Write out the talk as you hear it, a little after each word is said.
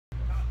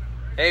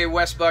Hey,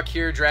 Wes Buck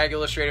here, Drag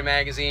Illustrated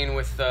Magazine,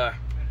 with one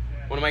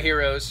of my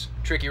heroes,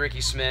 Tricky Rickie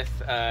Smith.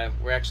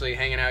 We're actually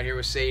hanging out here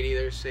with Sadie.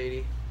 There's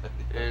Sadie.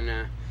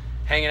 And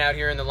hanging out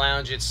here in the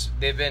lounge.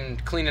 They've been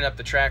cleaning up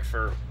the track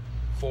for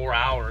 4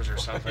 hours or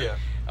something. Yeah.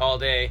 All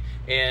day.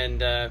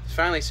 And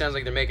finally sounds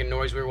like they're making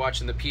noise. We were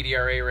watching the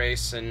PDRA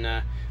race,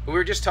 and we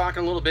were just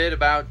talking a little bit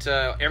about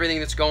everything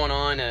that's going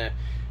on.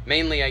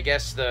 Mainly, I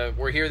guess,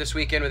 we're here this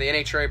weekend with the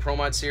NHRA Pro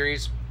Mod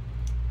Series.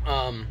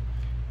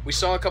 We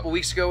saw a couple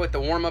weeks ago at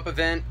the warm-up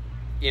event,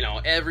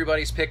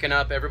 everybody's picking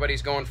up,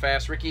 everybody's going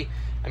fast. Rickie,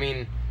 I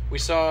mean, we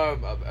saw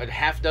a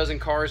half dozen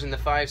cars in the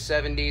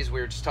 570s.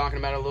 We were just talking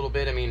about it a little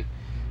bit. I mean,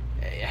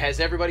 has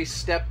everybody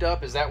stepped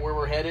up? Is that where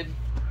we're headed?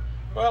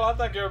 Well, I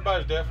think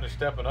everybody's definitely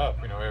stepping up.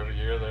 Every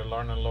year they're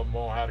learning a little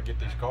more how to get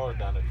these cars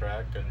down the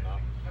track. And,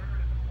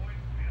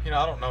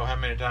 I don't know how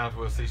many times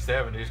we'll see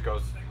 70s,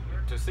 because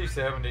to see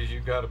 70s,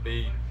 you've got to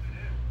be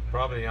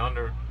probably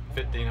under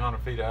 1,500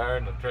 feet of air,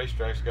 and the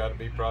racetrack's got to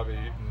be probably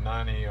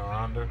 90 or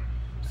under.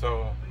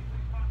 So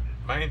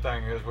main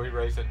thing is we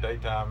race at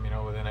daytime,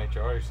 with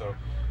NHRA, so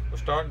we're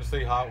starting to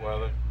see hot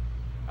weather.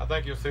 I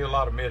think you'll see a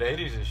lot of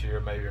mid-80s this year,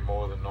 maybe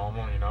more than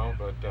normal,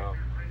 but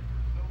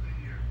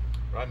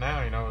right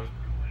now,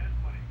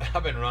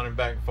 I've been running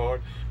back and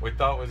forth. We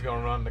thought we was going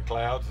to run the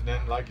clouds, and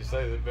then, like you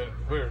say,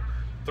 we're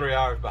 3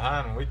 hours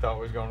behind, and we thought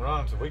we was going to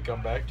run, so we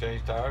come back,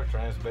 change tires,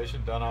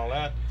 transmission, done all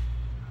that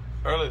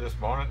early this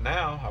morning.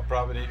 Now I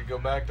probably need to go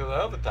back to the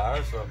other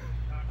tires, so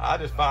I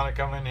just finally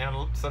come in here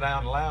and sit down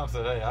in the lounge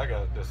and said, hey, I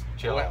gotta just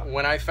chill out.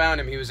 When I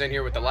found him, he was in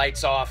here with the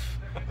lights off,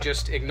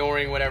 just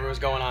ignoring whatever was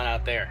going on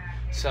out there.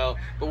 So,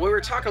 but we were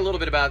talking a little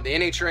bit about the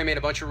NHRA made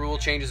a bunch of rule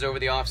changes over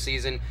the off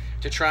season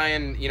to try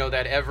and,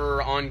 that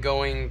ever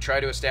ongoing,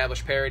 try to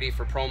establish parity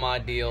for Pro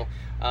Mod deal.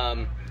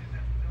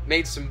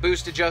 Made some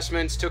boost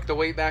adjustments, took the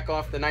weight back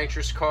off the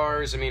nitrous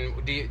cars. I mean,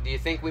 do you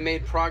think we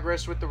made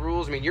progress with the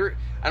rules? I mean,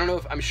 I don't know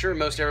if, I'm sure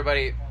most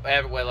everybody,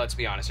 well, let's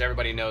be honest,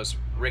 everybody knows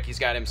Rickie's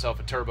got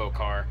himself a turbo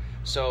car.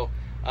 So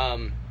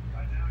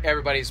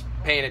everybody's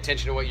paying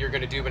attention to what you're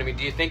going to do. But I mean,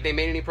 do you think they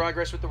made any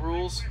progress with the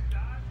rules?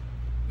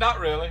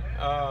 Not really.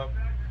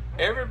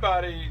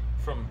 Everybody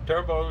from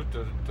turbos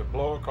to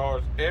blower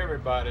cars,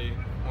 everybody,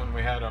 when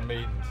we had our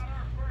meetings,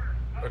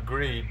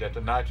 agreed that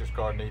the nitrous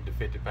car needed the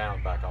 50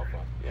 pounds back off of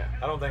them. Yeah.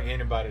 I don't think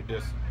anybody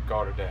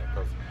discarded that,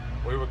 because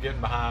we were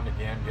getting behind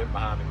again.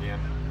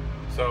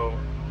 So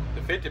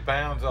the 50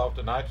 pounds off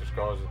the nitrous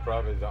cars is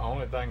probably the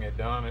only thing they've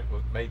done. It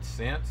made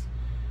sense.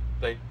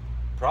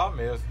 Problem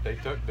is they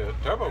took the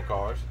turbo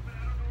cars,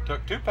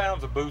 took 2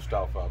 pounds of boost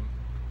off of them,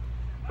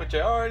 which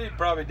they already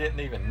probably didn't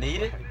even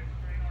need it,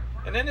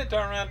 and then they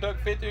turned around and took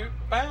 50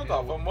 pounds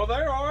off of them. Well,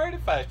 they're already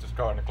the fastest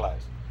car in the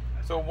class.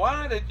 So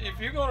if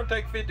you're going to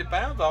take 50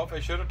 pounds off,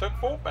 they should have took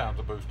 4 pounds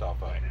of boost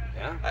off of it.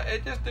 Yeah.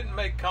 It just didn't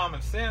make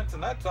common sense,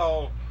 and that's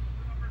all.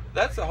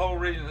 That's the whole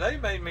reason they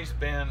made me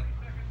spend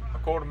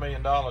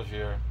 $250,000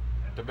 here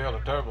to build a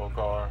turbo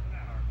car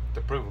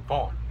to prove a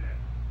point.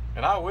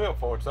 And I will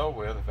before it's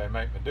over with if they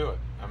make me do it.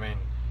 I mean,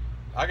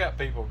 I got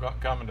people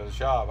coming to the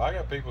shop. I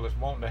got people that's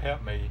wanting to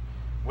help me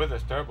with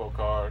this turbo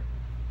car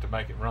to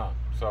make it run.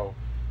 So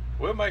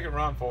we'll make it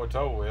run before it's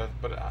over with,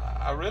 but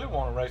I really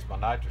want to race my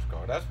nitrous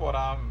car. That's what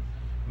I'm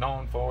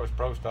known for, is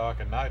pro stock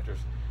and nitrous.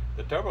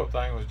 The turbo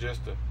thing was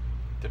just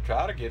to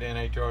try to get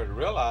NHRA to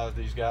realize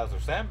these guys are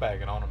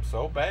sandbagging on them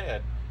so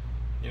bad.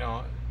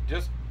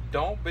 Just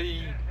don't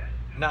be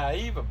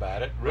naive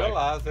about it.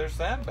 Realize they're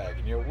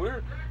sandbagging.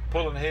 We're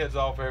pulling heads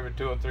off every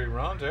 2 or 3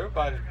 runs.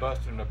 Everybody's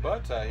busting their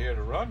butts out here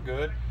to run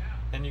good,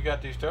 and you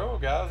got these turbo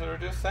guys that are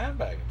just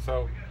sandbagging.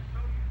 So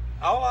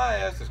all I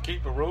ask is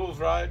keep the rules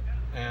right,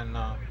 and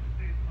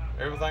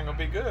everything will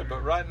be good.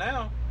 But right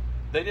now,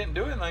 they didn't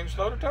do anything to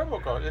slow the turbo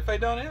cars. If they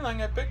done anything,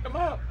 they picked them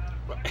up.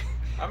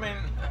 I mean,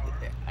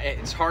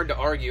 it's hard to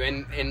argue.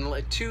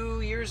 And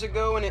 2 years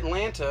ago in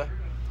Atlanta,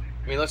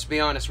 I mean, let's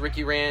be honest,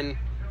 Rickie ran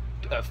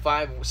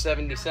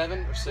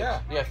 577 or 6?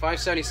 Yeah,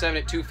 577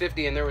 at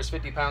 250, and there was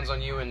 50 pounds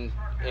on you in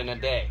a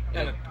day.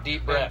 In a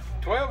deep breath.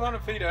 1,200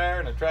 feet of air,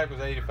 and the track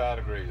was 85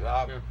 degrees.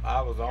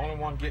 I was the only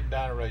one getting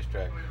down the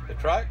racetrack. The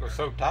track was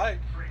so tight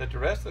that the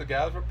rest of the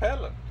guys were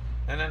pedaling.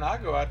 And then I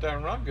go out there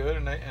and run good,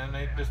 and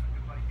they just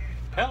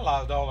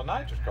penalized all the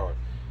nitrous cars.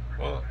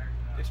 Well,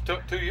 it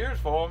took 2 years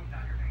for them.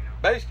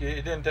 Basically,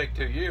 it didn't take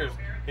 2 years.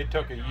 It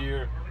took a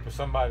year for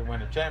somebody to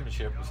win a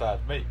championship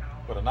besides me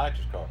with a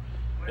nitrous car.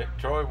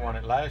 Troy won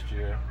it last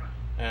year,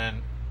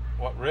 and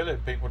what really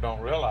people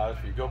don't realize,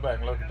 if you go back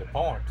and look at the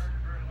points,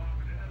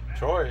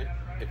 Troy,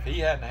 if he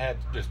hadn't had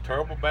just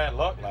terrible bad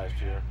luck last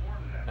year,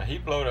 now he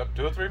blowed up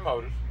 2 or 3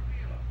 motors,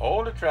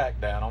 oiled the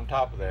track down on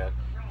top of that.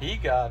 He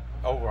got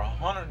over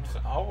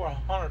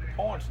 100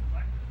 points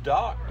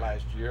docked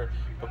last year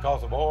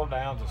because of oil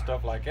downs and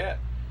stuff like that.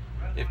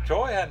 If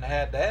Troy hadn't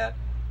had that,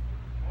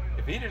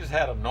 if he'd just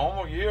had a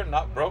normal year and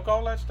not broke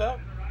all that stuff,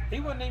 he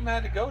wouldn't even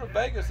have to go to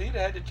Vegas. He'd have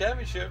had the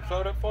championship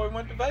slowed up before he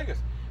went to Vegas.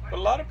 But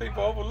a lot of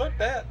people overlooked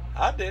that.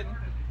 I didn't.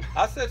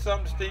 I said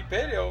something to Steve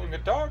Petty over in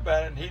guitar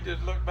about it, and he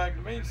just looked back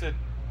to me and said,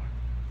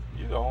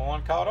 "You the only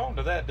one caught on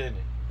to that, didn't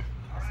you?"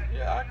 I said,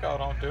 "Yeah, I caught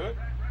on to it."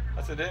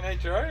 I said,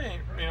 NHRA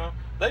ain't,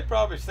 they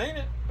probably seen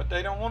it, but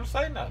they don't want to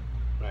say nothing.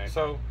 Right.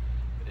 So,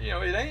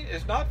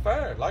 it's not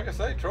fair. Like I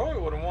say, Troy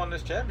would have won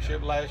this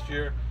championship last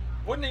year.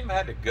 Wouldn't even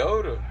have to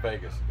go to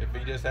Vegas if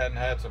he just hadn't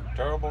had some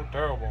terrible,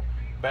 terrible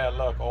bad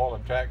luck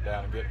oiling track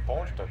down and getting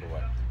points took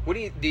away. What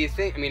do you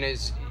think? I mean,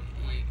 is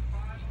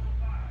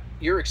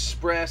your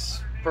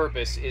express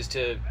purpose is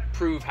to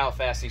prove how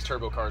fast these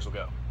turbo cars will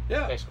go?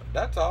 Yeah, basically.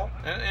 That's all.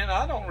 And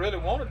I don't really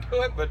want to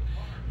do it, but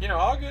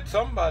I'll get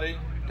somebody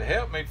to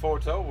help me before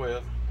it's over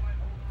with.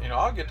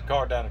 I'll get the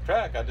car down the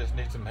track. I just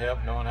need some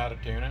help knowing how to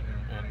tune it,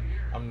 and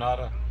I'm not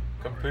a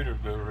computer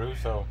guru,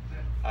 so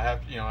I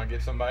have to, I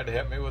get somebody to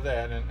help me with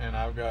that, and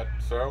I've got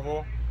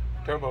several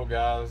turbo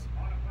guys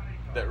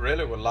that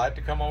really would like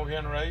to come over here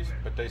and race,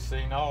 but they've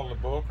seen all the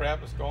bull crap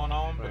that's going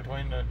on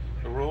between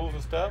the rules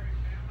and stuff,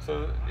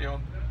 so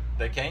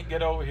they can't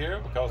get over here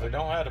because they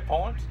don't have the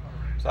points.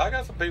 So I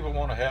got some people who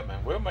want to help me.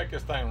 We'll make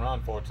this thing run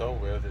before it's over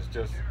with. It's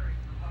just.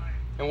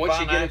 And once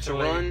you get it to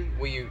run,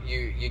 will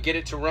you get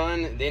it to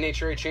run, the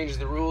NHRA changes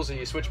the rules and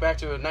you switch back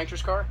to a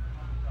nitrous car?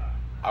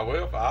 I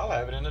will. I'll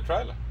have it in the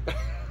trailer.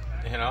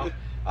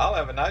 I'll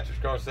have a nitrous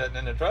car sitting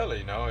in the trailer.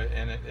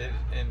 And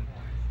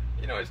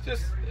it's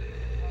just,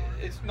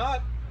 it's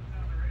not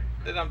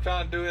that I'm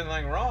trying to do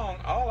anything wrong.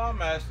 All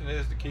I'm asking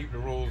is to keep the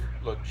rules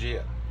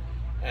legit,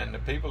 and the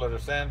people that are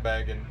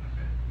sandbagging,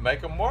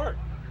 make them work.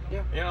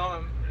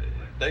 Yeah.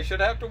 They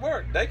should have to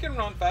work. They can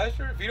run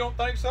faster. If you don't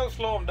think so,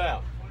 slow them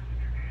down.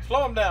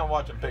 Slow them down,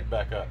 watch them pick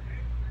back up.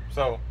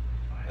 So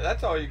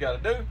that's all you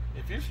got to do.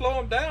 If you slow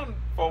them down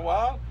for a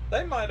while,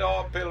 they might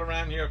all pill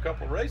around here a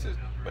couple of races,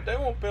 but they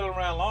won't pill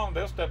around long.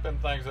 They'll step them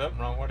things up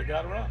and run where they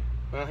got to run.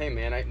 Well, hey,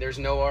 man, there's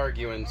no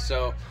arguing.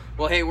 So,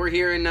 well, hey, we're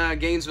here in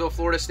Gainesville,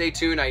 Florida. Stay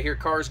tuned. I hear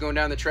cars going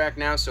down the track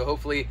now, so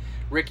hopefully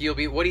Rickie will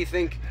be. What do you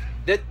think?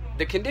 That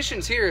the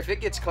conditions here, if it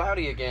gets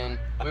cloudy again,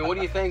 I mean, what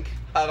do you think?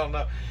 I don't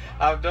know.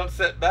 I've done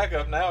set back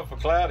up now for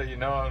cloudy,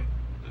 And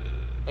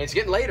it's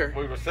getting later.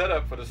 We were set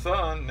up for the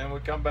sun, and then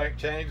we come back,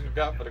 changed, and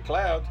got for the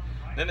clouds.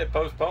 Then they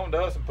postponed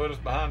us and put us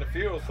behind the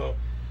fuel. So,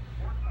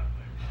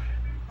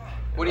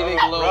 what do you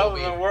think low will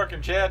be? Rather than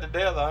working Chad to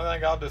death, I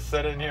think I'll just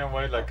sit in here and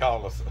wait till they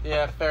call us.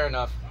 Yeah, fair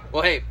enough.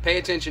 Well, hey, pay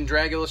attention.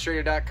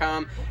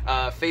 DragIllustrated.com,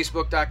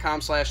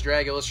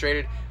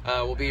 Facebook.com/DragIllustrated.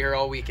 We'll be here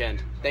all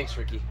weekend. Thanks,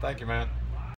 Rickie. Thank you, man.